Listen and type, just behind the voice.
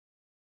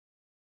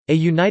A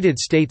United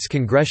States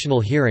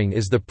congressional hearing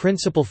is the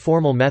principal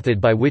formal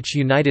method by which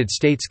United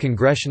States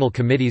congressional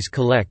committees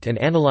collect and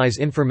analyze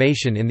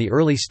information in the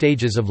early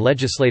stages of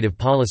legislative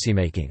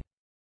policymaking.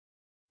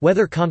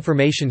 Whether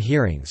confirmation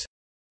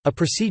hearings—a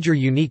procedure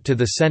unique to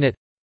the Senate,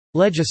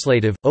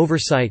 legislative,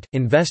 oversight,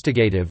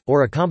 investigative,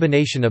 or a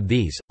combination of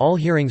these, all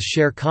hearings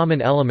share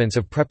common elements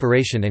of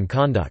preparation and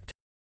conduct.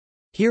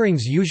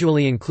 Hearings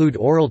usually include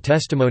oral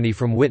testimony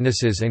from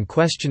witnesses and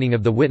questioning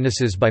of the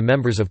witnesses by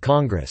members of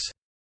Congress.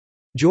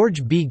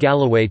 George B.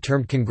 Galloway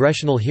termed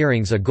congressional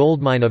hearings a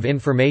goldmine of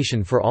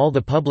information for all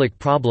the public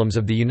problems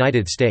of the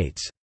United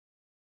States.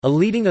 A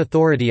leading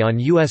authority on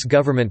U.S.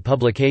 government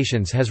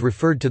publications has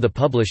referred to the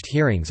published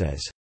hearings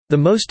as the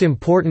most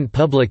important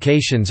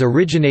publications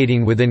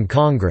originating within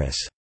Congress.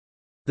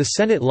 The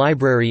Senate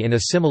Library in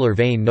a similar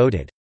vein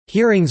noted,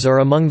 "Hearings are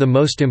among the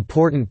most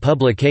important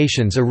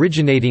publications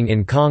originating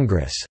in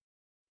Congress."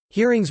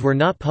 Hearings were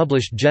not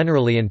published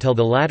generally until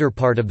the latter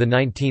part of the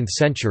 19th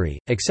century,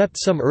 except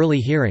some early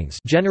hearings,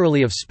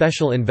 generally of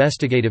special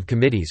investigative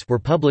committees, were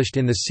published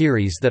in the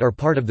series that are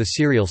part of the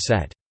serial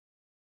set.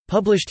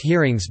 Published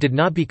hearings did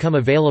not become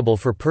available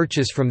for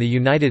purchase from the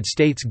United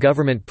States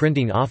Government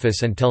Printing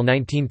Office until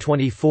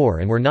 1924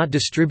 and were not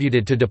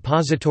distributed to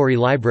depository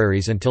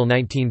libraries until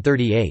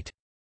 1938.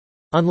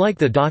 Unlike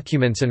the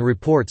documents and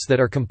reports that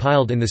are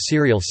compiled in the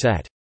serial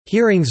set,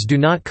 hearings do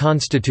not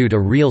constitute a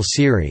real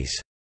series.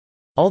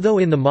 Although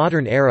in the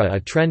modern era a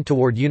trend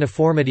toward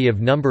uniformity of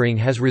numbering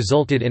has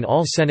resulted in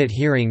all Senate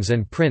hearings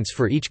and prints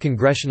for each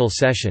congressional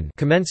session,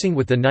 commencing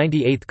with the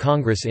 98th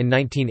Congress in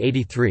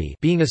 1983,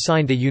 being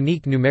assigned a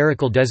unique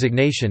numerical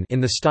designation in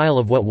the style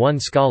of what one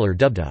scholar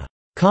dubbed a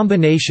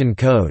combination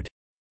code,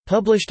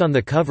 published on the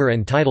cover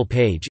and title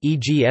page,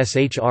 e.g.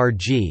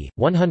 SHRG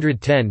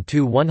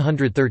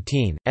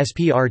 110-113,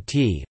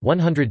 SPRT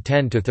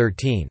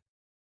 110-13.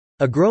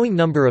 A growing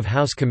number of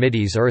House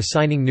committees are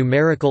assigning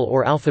numerical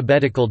or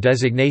alphabetical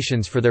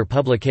designations for their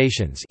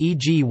publications,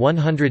 e.g.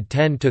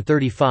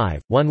 110-35,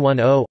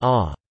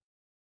 110-A.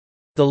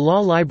 The Law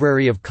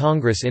Library of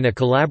Congress, in a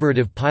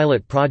collaborative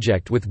pilot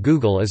project with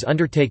Google, is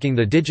undertaking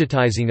the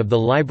digitizing of the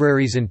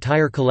library's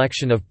entire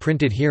collection of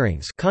printed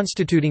hearings,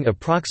 constituting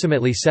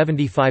approximately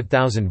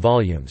 75,000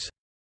 volumes.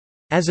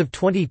 As of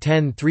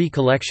 2010, 3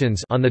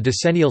 collections on the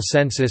decennial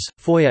census,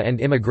 FOIA and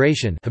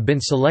immigration have been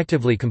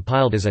selectively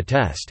compiled as a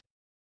test.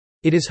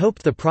 It is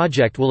hoped the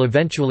project will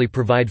eventually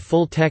provide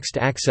full-text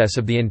access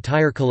of the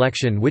entire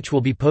collection, which will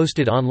be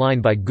posted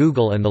online by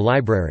Google and the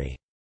library.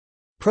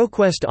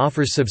 ProQuest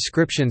offers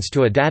subscriptions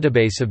to a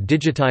database of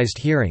digitized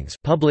hearings,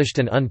 published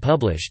and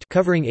unpublished,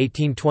 covering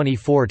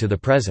 1824 to the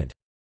present.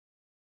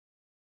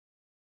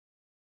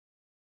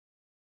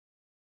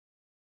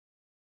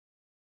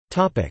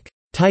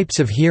 Types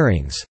of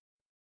hearings.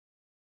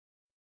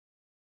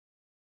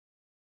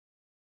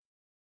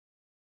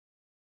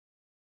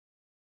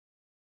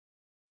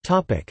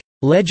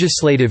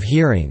 Legislative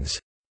hearings.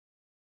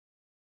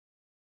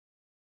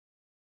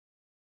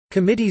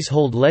 Committees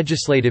hold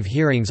legislative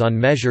hearings on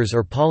measures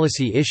or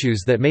policy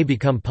issues that may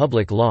become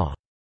public law.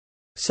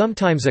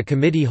 Sometimes a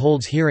committee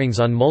holds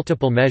hearings on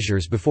multiple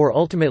measures before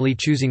ultimately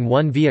choosing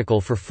one vehicle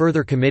for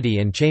further committee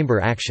and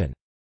chamber action.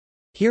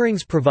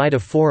 Hearings provide a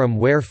forum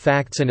where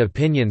facts and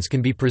opinions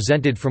can be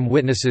presented from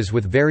witnesses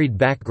with varied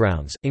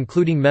backgrounds,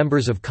 including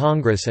members of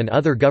Congress and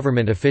other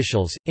government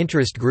officials,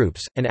 interest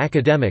groups, and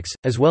academics,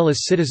 as well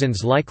as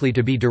citizens likely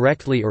to be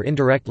directly or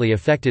indirectly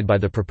affected by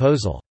the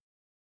proposal.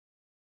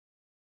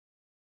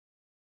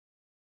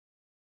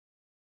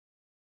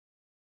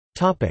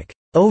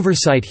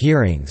 Oversight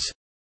hearings.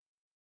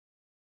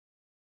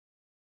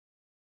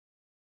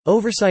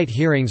 Oversight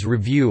hearings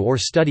review or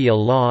study a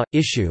law,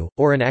 issue,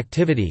 or an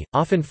activity,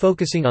 often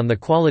focusing on the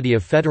quality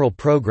of federal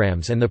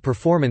programs and the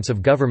performance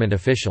of government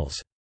officials.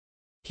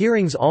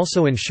 Hearings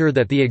also ensure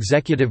that the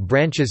executive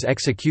branch's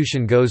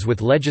execution goes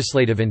with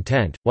legislative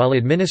intent, while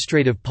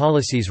administrative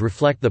policies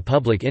reflect the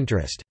public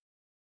interest.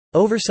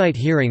 Oversight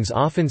hearings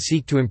often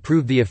seek to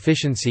improve the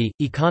efficiency,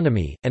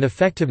 economy, and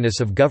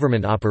effectiveness of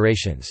government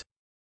operations.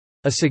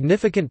 A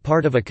significant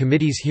part of a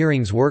committee's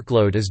hearings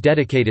workload is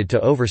dedicated to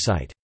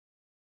oversight.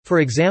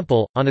 For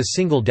example, on a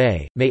single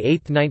day, May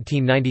 8,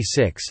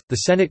 1996, the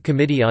Senate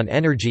Committee on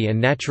Energy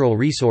and Natural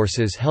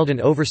Resources held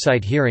an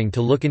oversight hearing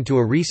to look into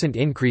a recent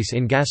increase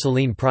in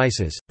gasoline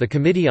prices. The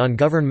Committee on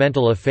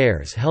Governmental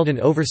Affairs held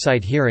an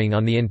oversight hearing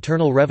on the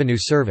Internal Revenue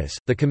Service.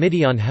 The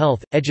Committee on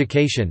Health,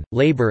 Education,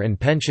 Labor and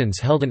Pensions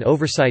held an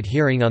oversight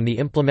hearing on the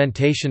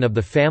implementation of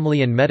the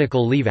Family and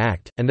Medical Leave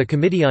Act, and the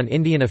Committee on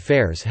Indian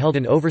Affairs held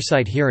an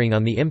oversight hearing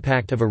on the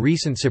impact of a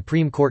recent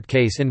Supreme Court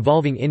case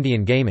involving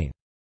Indian gaming.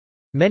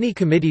 Many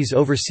committees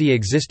oversee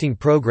existing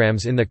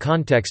programs in the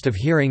context of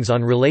hearings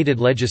on related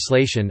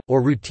legislation,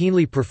 or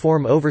routinely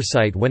perform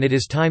oversight when it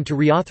is time to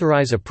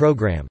reauthorize a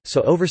program,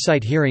 so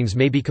oversight hearings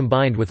may be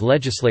combined with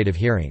legislative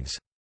hearings.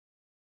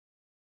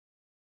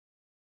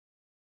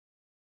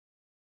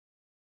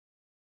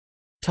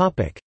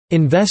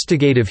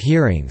 Investigative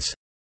hearings.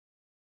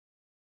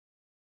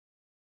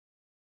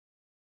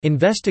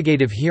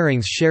 Investigative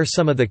hearings share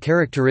some of the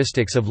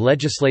characteristics of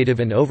legislative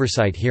and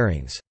oversight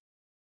hearings.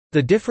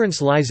 The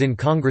difference lies in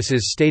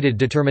Congress's stated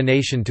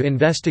determination to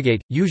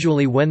investigate,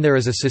 usually when there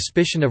is a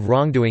suspicion of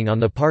wrongdoing on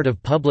the part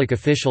of public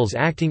officials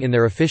acting in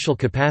their official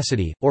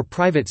capacity, or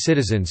private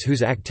citizens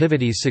whose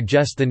activities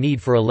suggest the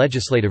need for a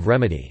legislative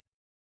remedy.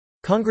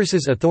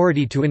 Congress's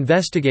authority to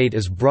investigate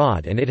is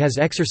broad, and it has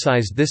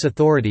exercised this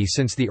authority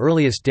since the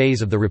earliest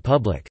days of the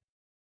Republic.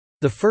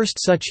 The first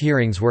such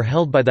hearings were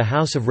held by the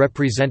House of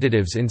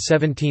Representatives in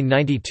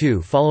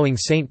 1792 following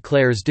St.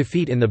 Clair's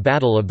defeat in the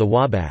Battle of the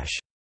Wabash.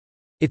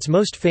 Its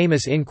most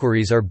famous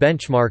inquiries are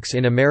benchmarks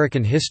in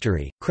American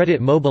history,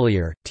 Credit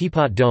Mobilier,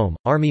 Teapot Dome,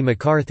 Army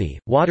McCarthy,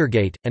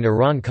 Watergate, and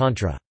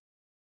Iran-Contra.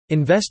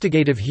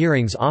 Investigative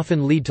hearings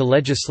often lead to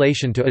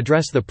legislation to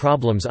address the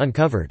problems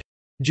uncovered.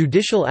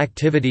 Judicial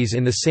activities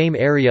in the same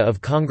area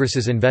of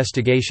Congress's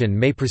investigation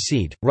may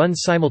proceed, run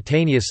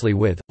simultaneously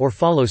with, or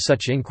follow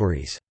such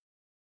inquiries.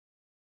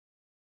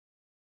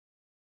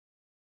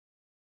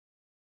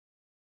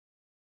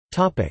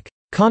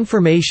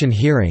 Confirmation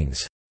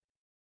hearings.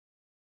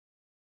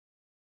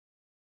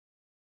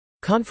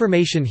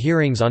 Confirmation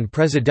hearings on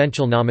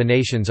presidential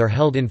nominations are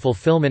held in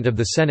fulfillment of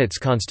the Senate's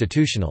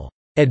constitutional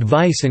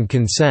advice and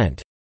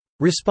consent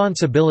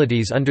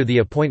responsibilities under the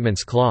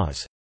Appointments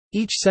Clause.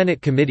 Each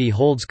Senate committee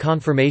holds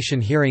confirmation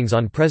hearings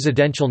on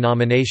presidential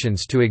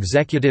nominations to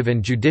executive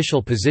and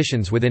judicial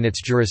positions within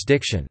its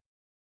jurisdiction.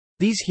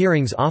 These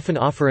hearings often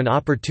offer an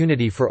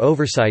opportunity for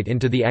oversight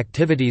into the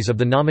activities of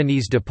the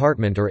nominee's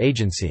department or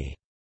agency.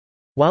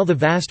 While the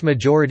vast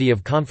majority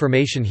of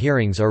confirmation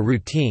hearings are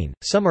routine,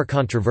 some are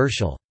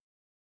controversial.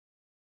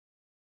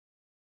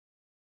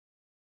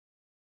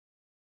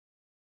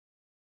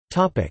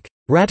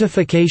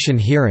 Ratification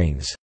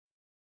hearings.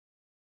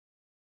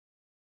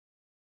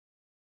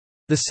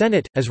 The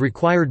Senate, as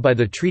required by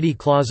the Treaty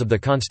Clause of the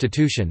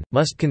Constitution,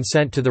 must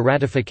consent to the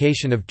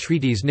ratification of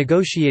treaties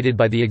negotiated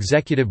by the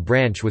executive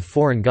branch with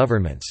foreign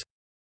governments.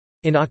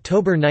 In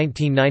October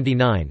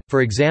 1999,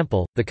 for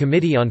example, the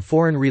Committee on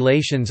Foreign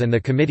Relations and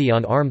the Committee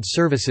on Armed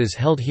Services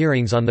held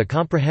hearings on the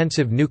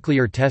Comprehensive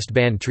Nuclear Test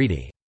Ban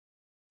Treaty.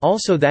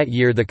 Also that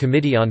year the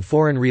Committee on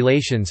Foreign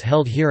Relations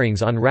held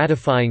hearings on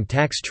ratifying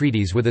tax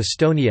treaties with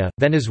Estonia,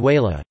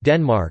 Venezuela,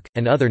 Denmark,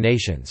 and other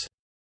nations.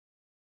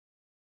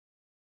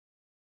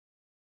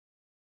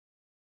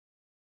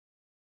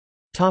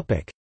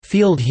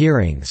 Field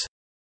hearings.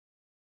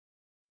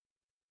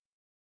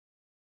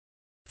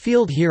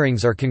 Field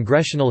hearings are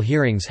congressional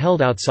hearings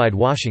held outside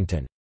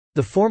Washington.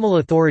 The formal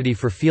authority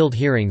for field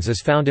hearings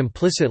is found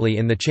implicitly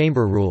in the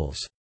Chamber Rules.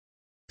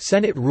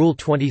 Senate Rule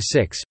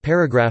 26,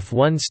 paragraph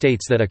 1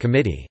 states that a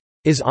committee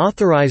is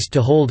authorized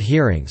to hold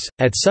hearings,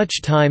 at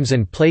such times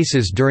and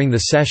places during the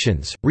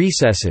sessions,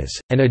 recesses,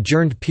 and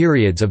adjourned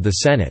periods of the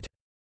Senate,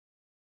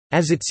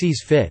 as it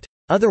sees fit.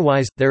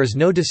 Otherwise, there is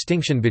no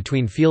distinction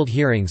between field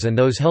hearings and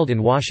those held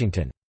in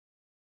Washington.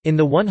 In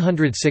the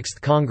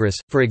 106th Congress,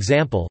 for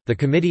example, the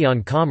Committee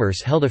on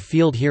Commerce held a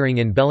field hearing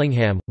in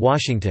Bellingham,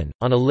 Washington,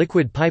 on a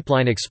liquid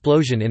pipeline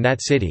explosion in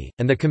that city,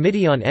 and the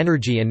Committee on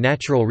Energy and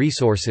Natural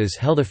Resources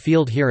held a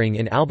field hearing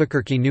in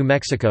Albuquerque, New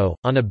Mexico,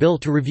 on a bill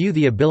to review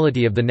the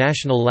ability of the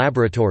national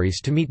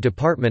laboratories to meet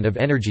Department of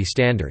Energy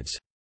standards.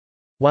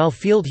 While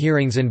field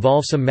hearings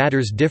involve some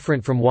matters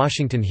different from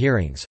Washington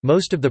hearings,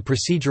 most of the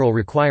procedural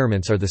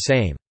requirements are the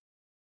same.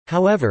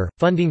 However,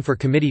 funding for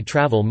committee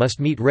travel must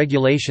meet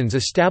regulations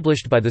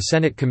established by the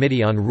Senate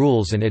Committee on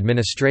Rules and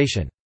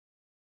Administration.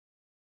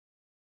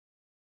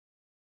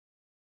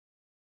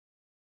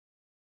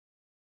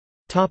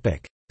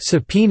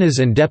 Subpoenas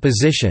and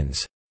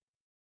depositions.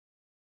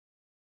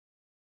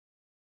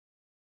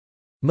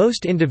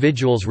 Most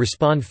individuals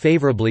respond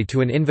favorably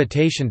to an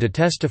invitation to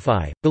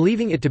testify,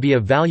 believing it to be a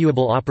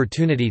valuable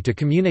opportunity to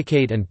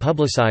communicate and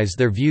publicize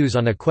their views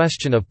on a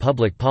question of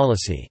public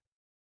policy.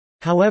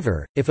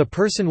 However, if a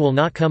person will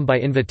not come by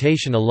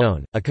invitation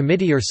alone, a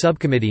committee or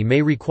subcommittee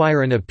may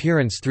require an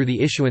appearance through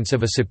the issuance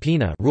of a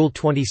subpoena. Rule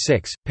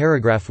 26,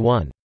 paragraph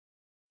 1.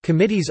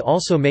 Committees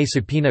also may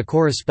subpoena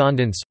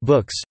correspondence,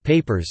 books,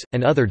 papers,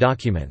 and other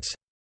documents.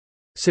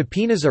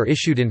 Subpoenas are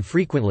issued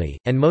infrequently,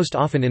 and most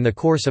often in the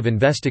course of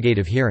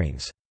investigative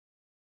hearings.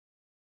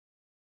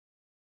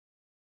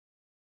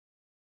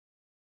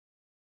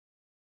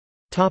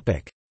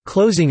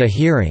 Closing a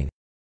hearing.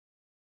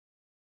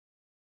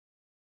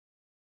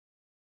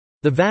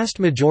 The vast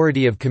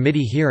majority of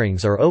committee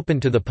hearings are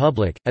open to the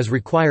public, as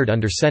required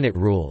under Senate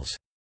rules.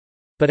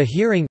 But a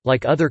hearing,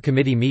 like other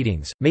committee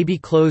meetings, may be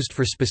closed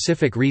for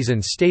specific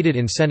reasons stated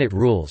in Senate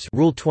Rules.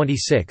 Rule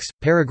 26,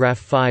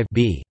 paragraph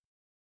 5b.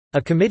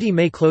 A committee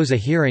may close a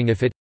hearing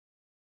if it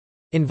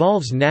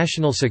involves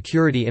national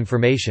security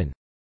information,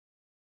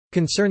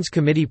 concerns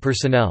committee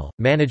personnel,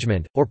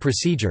 management, or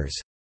procedures,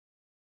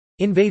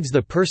 invades the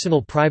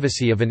personal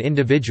privacy of an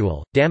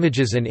individual,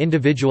 damages an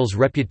individual's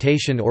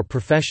reputation or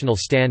professional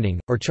standing,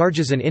 or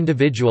charges an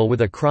individual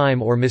with a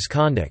crime or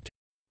misconduct,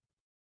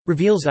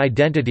 reveals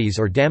identities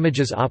or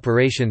damages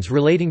operations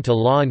relating to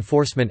law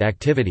enforcement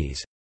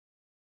activities,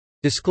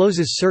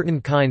 discloses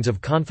certain kinds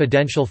of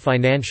confidential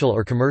financial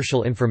or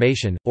commercial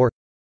information, or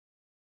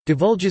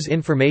divulges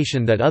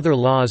information that other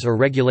laws or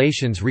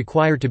regulations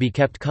require to be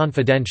kept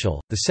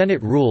confidential. The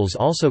Senate rules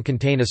also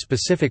contain a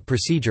specific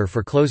procedure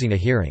for closing a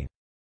hearing.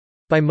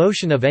 By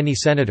motion of any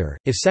senator,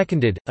 if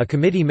seconded, a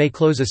committee may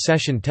close a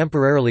session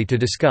temporarily to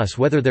discuss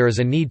whether there is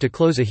a need to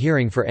close a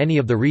hearing for any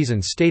of the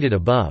reasons stated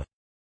above.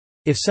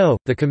 If so,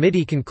 the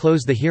committee can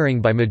close the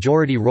hearing by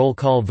majority roll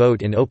call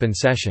vote in open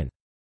session.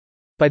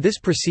 By this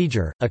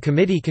procedure, a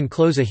committee can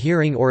close a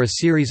hearing or a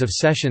series of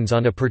sessions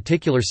on a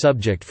particular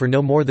subject for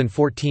no more than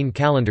 14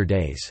 calendar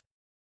days.